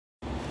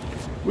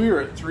We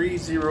are at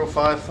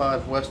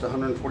 3055 West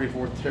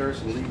 144th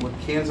Terrace in Leawood,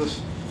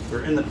 Kansas.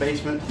 We're in the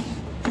basement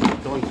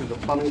going through the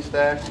plumbing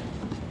stack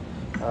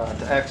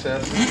to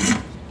access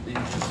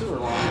the sewer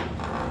line.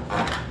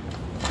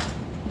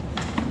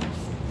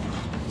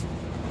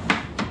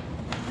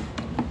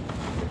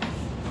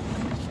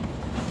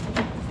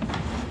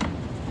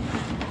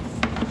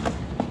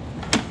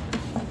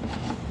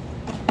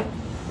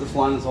 This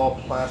line is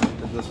all plastic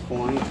at this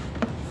point.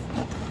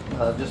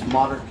 Just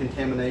moderate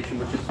contamination,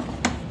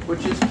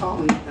 which is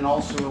common in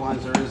all sewer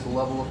lines. There is a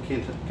level of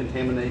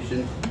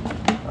contamination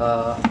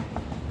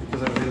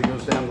because everything that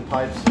goes down the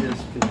pipes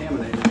is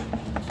contaminated.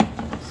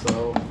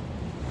 So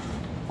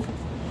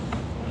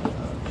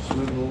just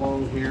moving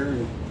along here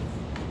and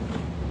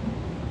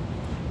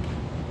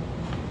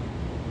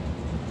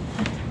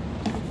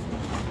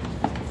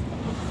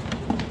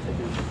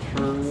taking some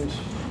turns.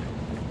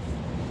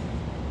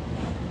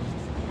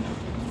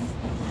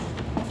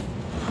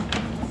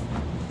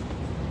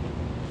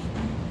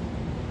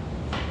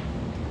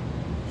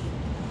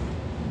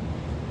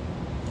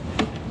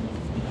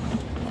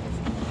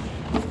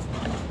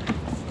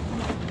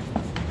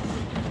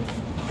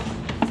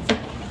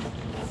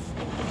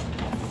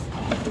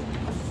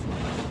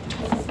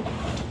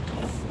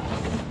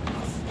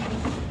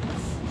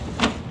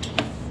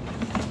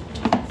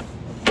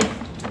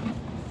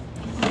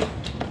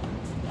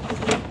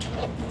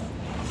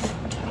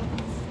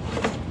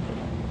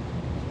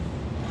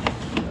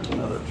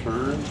 Another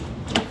turn.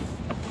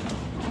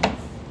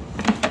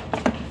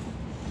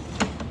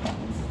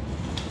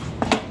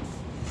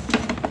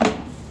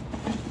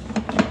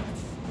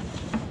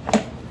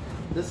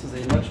 This is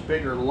a much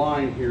bigger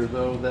line here,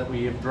 though, that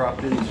we have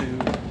dropped into.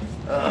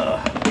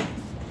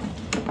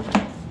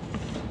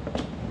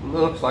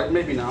 Looks like,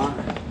 maybe not.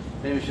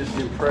 Maybe it's just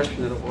the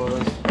impression that it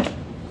was.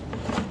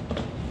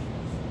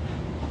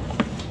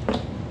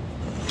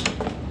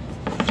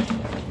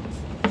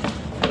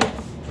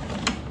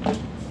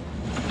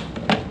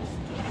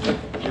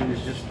 Maybe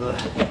it's just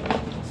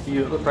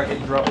it looked like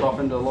it dropped off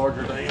into a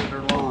larger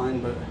diameter line,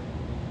 but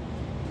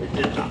it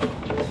did not.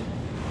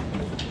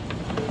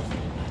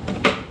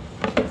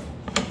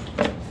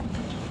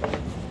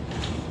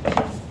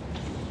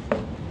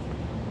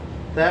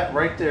 That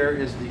right there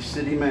is the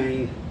city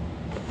main.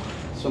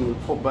 So I'm going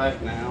to pull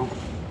back now.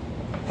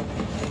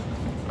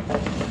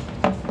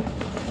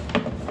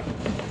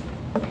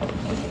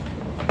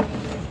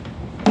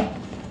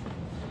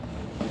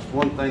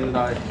 One thing that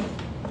I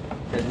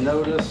had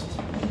noticed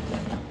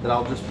that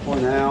I'll just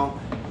point out.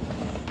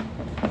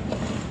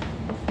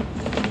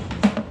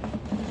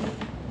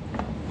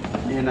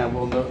 And I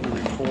will note in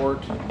the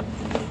report.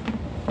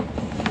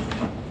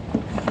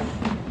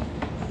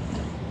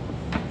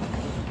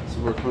 So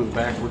we're coming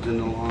backwards in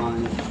the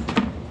line.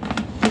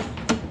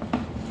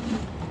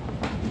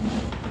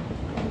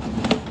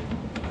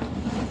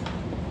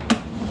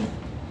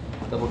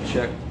 Double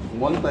check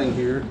one thing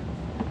here.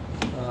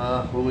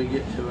 When we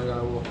get to it,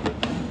 I will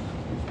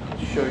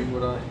show you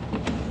what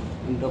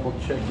I'm double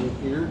checking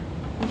here.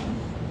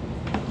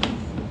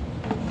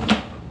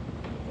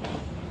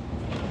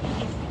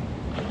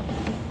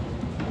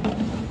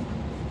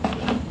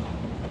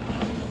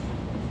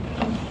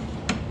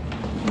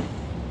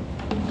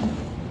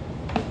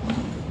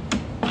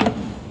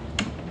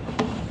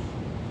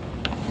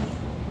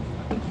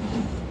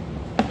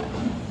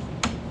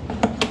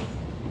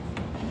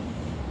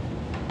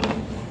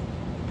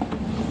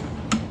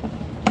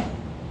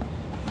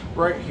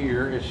 Right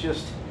here, it's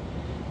just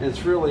a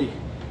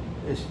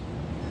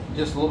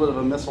little bit of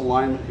a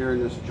misalignment here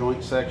in this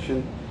joint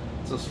section.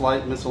 It's a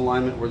slight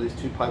misalignment where these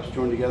two pipes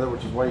join together,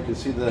 which is why you can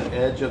see the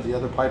edge of the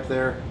other pipe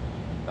there.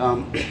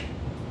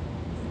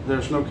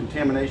 There's no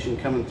contamination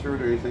coming through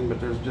it or anything,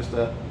 but there's just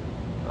a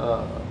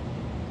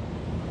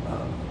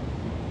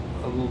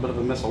little bit of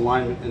a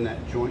misalignment in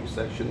that joint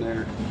section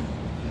there.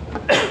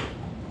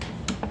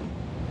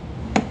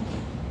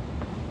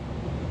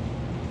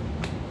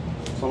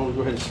 So I'm going to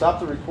go ahead and stop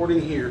the recording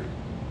here.